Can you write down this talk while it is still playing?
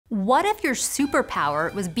What if your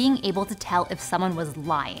superpower was being able to tell if someone was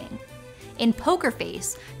lying? In Poker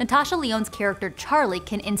Face, Natasha Lyonne's character Charlie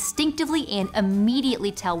can instinctively and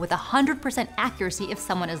immediately tell with 100% accuracy if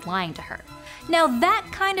someone is lying to her. Now that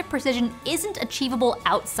kind of precision isn't achievable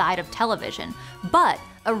outside of television, but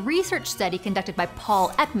a research study conducted by Paul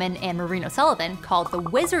Ekman and Maureen O'Sullivan called the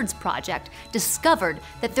Wizards Project discovered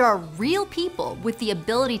that there are real people with the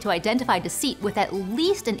ability to identify deceit with at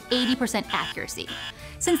least an 80% accuracy.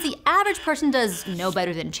 Since the average person does no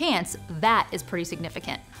better than chance, that is pretty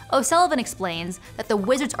significant. O'Sullivan explains that the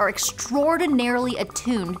wizards are extraordinarily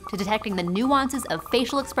attuned to detecting the nuances of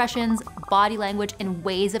facial expressions, body language, and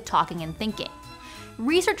ways of talking and thinking.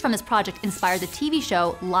 Research from this project inspired the TV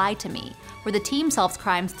show Lie to Me, where the team solves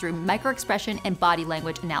crimes through microexpression and body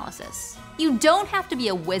language analysis. You don't have to be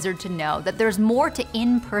a wizard to know that there's more to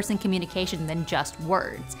in-person communication than just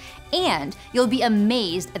words. And you'll be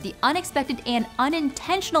amazed at the unexpected and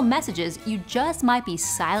unintentional messages you just might be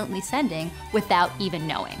silently sending without even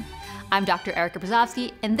knowing. I'm Dr. Erica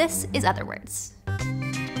Brozovsky, and this is Otherwords.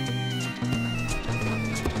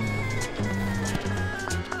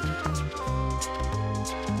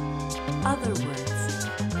 Otherwords.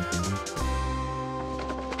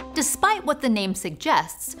 Despite what the name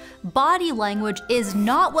suggests, body language is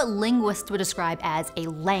not what linguists would describe as a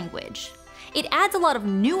language. It adds a lot of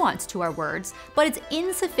nuance to our words, but it's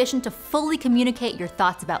insufficient to fully communicate your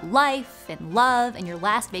thoughts about life and love and your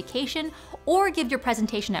last vacation, or give your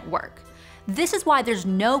presentation at work. This is why there's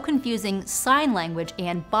no confusing sign language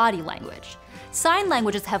and body language. Sign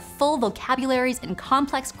languages have full vocabularies and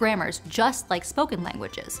complex grammars just like spoken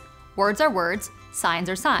languages. Words are words, signs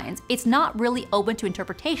are signs. It's not really open to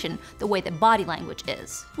interpretation the way that body language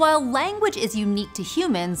is. While language is unique to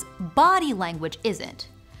humans, body language isn't.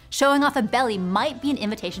 Showing off a belly might be an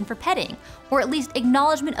invitation for petting, or at least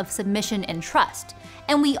acknowledgement of submission and trust.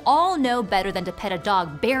 And we all know better than to pet a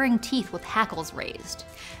dog baring teeth with hackles raised.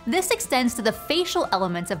 This extends to the facial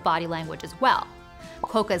elements of body language as well.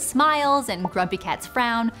 Quokka's smiles and Grumpy Cat's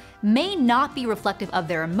frown may not be reflective of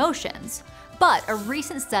their emotions, but a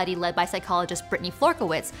recent study led by psychologist Brittany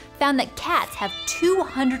Florkowitz found that cats have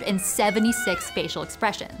 276 facial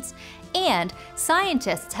expressions. And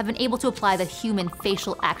scientists have been able to apply the Human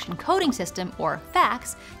Facial Action Coding System, or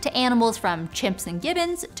FACS, to animals from chimps and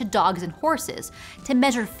gibbons to dogs and horses to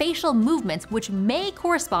measure facial movements which may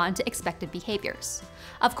correspond to expected behaviors.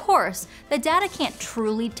 Of course, the data can't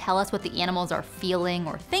truly tell us what the animals are feeling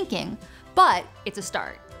or thinking, but it's a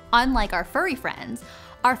start. Unlike our furry friends,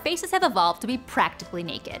 our faces have evolved to be practically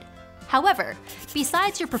naked. However,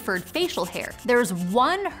 besides your preferred facial hair, there's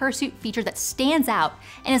one hirsute feature that stands out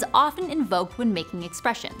and is often invoked when making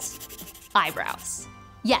expressions: eyebrows.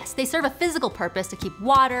 Yes, they serve a physical purpose to keep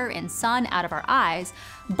water and sun out of our eyes,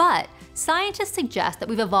 but scientists suggest that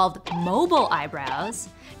we've evolved mobile eyebrows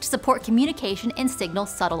to support communication and signal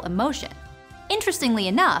subtle emotion. Interestingly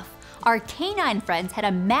enough, our canine friends had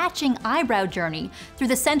a matching eyebrow journey through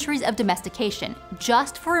the centuries of domestication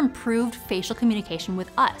just for improved facial communication with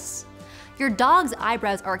us. Your dog's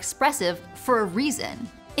eyebrows are expressive for a reason.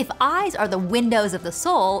 If eyes are the windows of the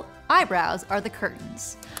soul, eyebrows are the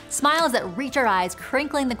curtains. Smiles that reach our eyes,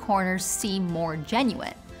 crinkling the corners, seem more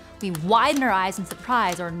genuine. We widen our eyes in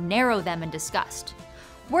surprise or narrow them in disgust.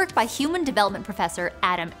 Work by human development professor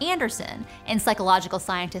Adam Anderson and psychological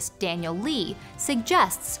scientist Daniel Lee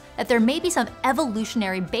suggests that there may be some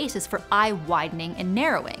evolutionary basis for eye widening and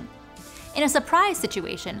narrowing. In a surprise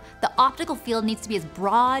situation, the optical field needs to be as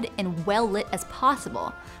broad and well lit as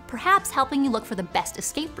possible, perhaps helping you look for the best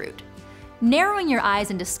escape route. Narrowing your eyes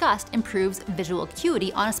in disgust improves visual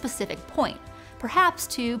acuity on a specific point, perhaps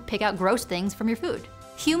to pick out gross things from your food.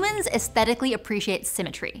 Humans aesthetically appreciate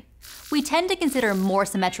symmetry. We tend to consider more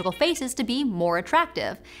symmetrical faces to be more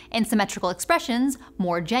attractive, and symmetrical expressions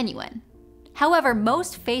more genuine. However,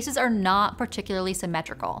 most faces are not particularly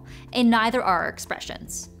symmetrical, and neither are our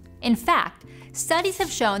expressions. In fact, studies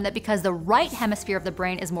have shown that because the right hemisphere of the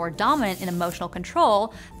brain is more dominant in emotional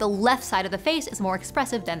control, the left side of the face is more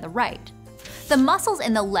expressive than the right. The muscles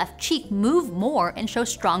in the left cheek move more and show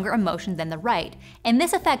stronger emotion than the right, and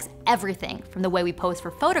this affects everything from the way we pose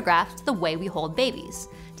for photographs to the way we hold babies.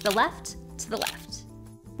 To the left, to the left.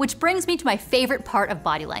 Which brings me to my favorite part of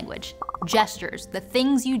body language: gestures, the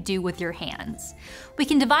things you do with your hands. We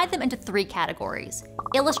can divide them into three categories: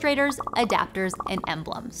 illustrators, adapters, and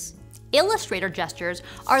emblems. Illustrator gestures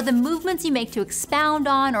are the movements you make to expound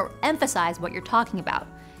on or emphasize what you're talking about.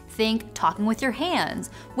 Think talking with your hands,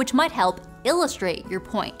 which might help illustrate your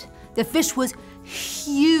point. The fish was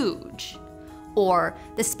huge. Or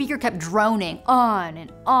the speaker kept droning on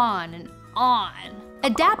and on and on.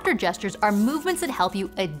 Adapter gestures are movements that help you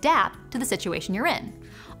adapt to the situation you're in,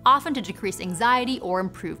 often to decrease anxiety or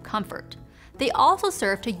improve comfort. They also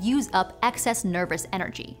serve to use up excess nervous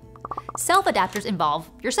energy. Self-adapters involve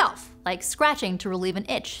yourself, like scratching to relieve an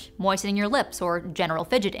itch, moistening your lips, or general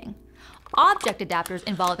fidgeting. Object adapters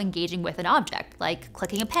involve engaging with an object, like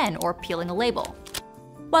clicking a pen or peeling a label.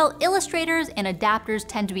 While illustrators and adapters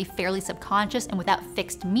tend to be fairly subconscious and without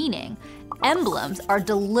fixed meaning, emblems are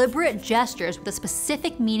deliberate gestures with a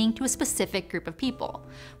specific meaning to a specific group of people,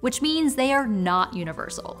 which means they are not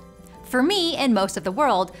universal. For me and most of the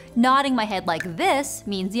world, nodding my head like this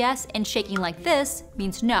means yes, and shaking like this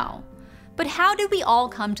means no. But how did we all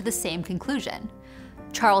come to the same conclusion?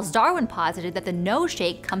 Charles Darwin posited that the no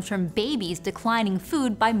shake comes from babies declining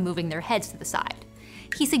food by moving their heads to the side.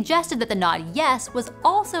 He suggested that the nod yes was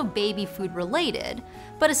also baby food related,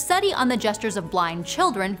 but a study on the gestures of blind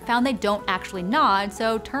children found they don't actually nod,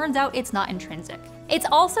 so turns out it's not intrinsic. It's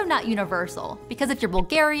also not universal, because if you're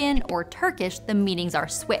Bulgarian or Turkish, the meanings are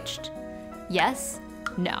switched. Yes,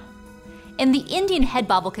 no. And the Indian head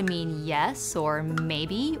bobble can mean yes, or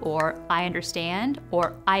maybe, or I understand,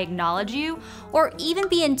 or I acknowledge you, or even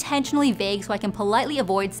be intentionally vague so I can politely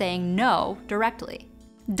avoid saying no directly.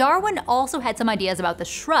 Darwin also had some ideas about the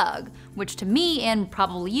shrug, which to me and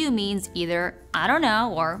probably you means either I don't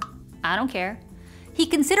know or I don't care. He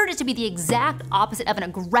considered it to be the exact opposite of an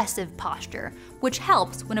aggressive posture, which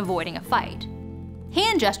helps when avoiding a fight.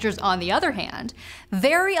 Hand gestures, on the other hand,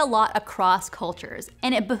 vary a lot across cultures,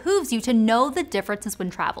 and it behooves you to know the differences when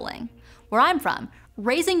traveling. Where I'm from,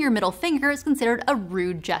 raising your middle finger is considered a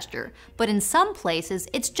rude gesture, but in some places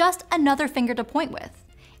it's just another finger to point with.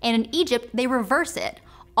 And in Egypt, they reverse it,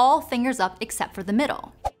 all fingers up except for the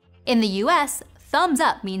middle. In the US, thumbs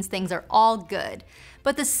up means things are all good,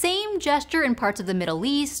 but the same gesture in parts of the Middle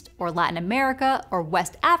East, or Latin America, or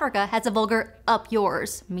West Africa has a vulgar up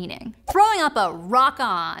yours meaning. Throwing up a rock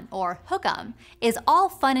on or hook 'em is all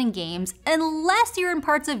fun and games unless you're in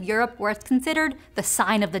parts of Europe where it's considered the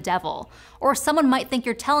sign of the devil, or someone might think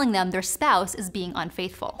you're telling them their spouse is being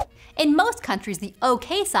unfaithful. In most countries, the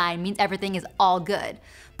okay sign means everything is all good,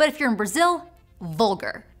 but if you're in Brazil,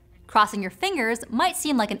 vulgar. Crossing your fingers might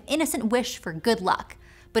seem like an innocent wish for good luck,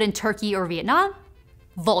 but in Turkey or Vietnam,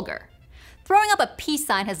 vulgar. Throwing up a peace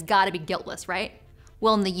sign has gotta be guiltless, right?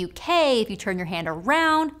 Well, in the UK, if you turn your hand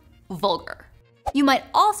around, vulgar. You might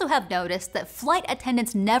also have noticed that flight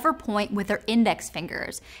attendants never point with their index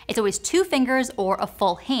fingers. It's always 2 fingers or a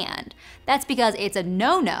full hand. That's because it's a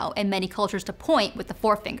no-no in many cultures to point with the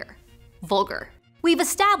forefinger. Vulgar. We've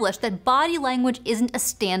established that body language isn't a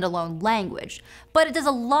standalone language, but it does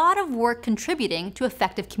a lot of work contributing to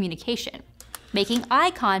effective communication. Making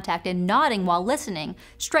eye contact and nodding while listening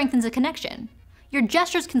strengthens a connection. Your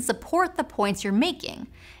gestures can support the points you're making,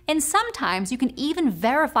 and sometimes you can even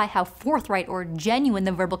verify how forthright or genuine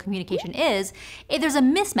the verbal communication is if there's a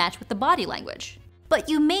mismatch with the body language. But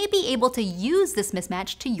you may be able to use this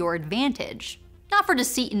mismatch to your advantage. Not for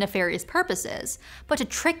deceit and nefarious purposes, but to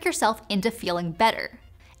trick yourself into feeling better.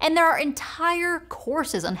 And there are entire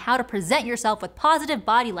courses on how to present yourself with positive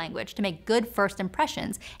body language to make good first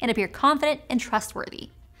impressions and appear confident and trustworthy.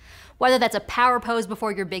 Whether that's a power pose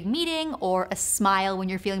before your big meeting or a smile when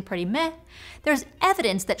you're feeling pretty meh, there's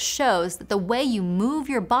evidence that shows that the way you move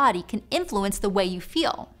your body can influence the way you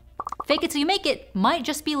feel. Fake it till you make it might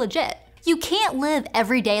just be legit. You can't live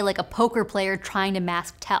every day like a poker player trying to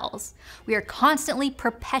mask tells. We are constantly,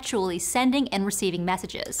 perpetually sending and receiving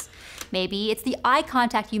messages. Maybe it's the eye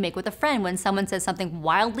contact you make with a friend when someone says something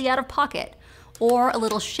wildly out of pocket, or a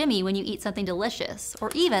little shimmy when you eat something delicious,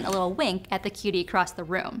 or even a little wink at the cutie across the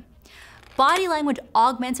room. Body language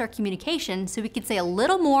augments our communication so we can say a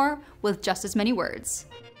little more with just as many words.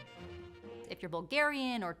 If you're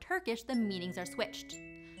Bulgarian or Turkish, the meanings are switched.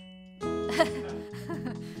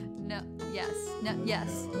 No, yes, no,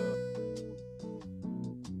 yes.